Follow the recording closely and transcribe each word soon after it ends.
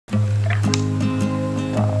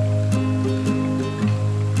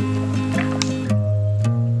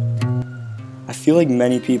feel like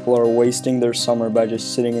many people are wasting their summer by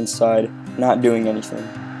just sitting inside, not doing anything.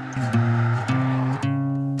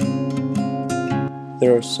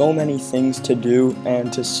 There are so many things to do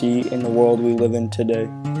and to see in the world we live in today.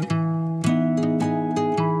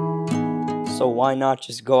 So why not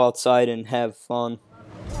just go outside and have fun?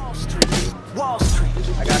 Wall Street, Wall Street.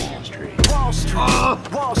 I got you, Street. Wall Street,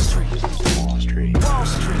 Wall Street, Wall Street, Wall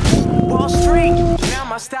Street, Wall Street. Now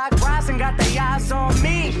my stock rising, got their eyes on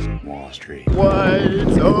me. Wall Street.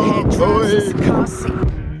 What's up, boys?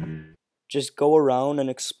 Just go around and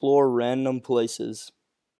explore random places.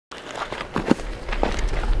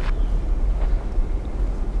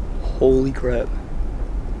 Holy crap.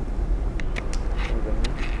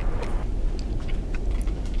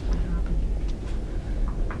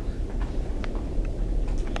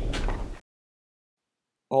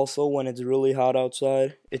 Also, when it's really hot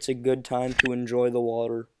outside, it's a good time to enjoy the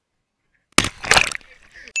water.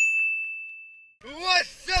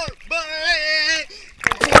 What's up, buddy?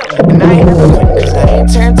 And I ain't never quit, cause I ain't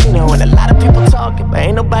Tarantino. And a lot of people talking, but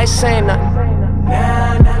ain't nobody saying nothing.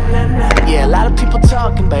 Yeah, a lot of people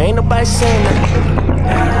talking, but ain't nobody saying nothing.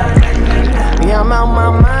 Yeah, I'm out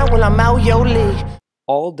my mind, well, I'm out your league.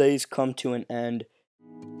 All days come to an end.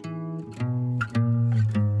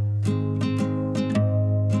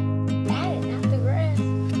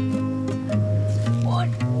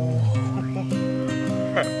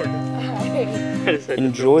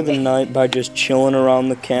 Enjoy the night by just chilling around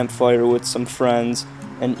the campfire with some friends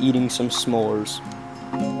and eating some s'mores.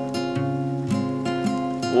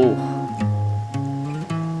 Ooh.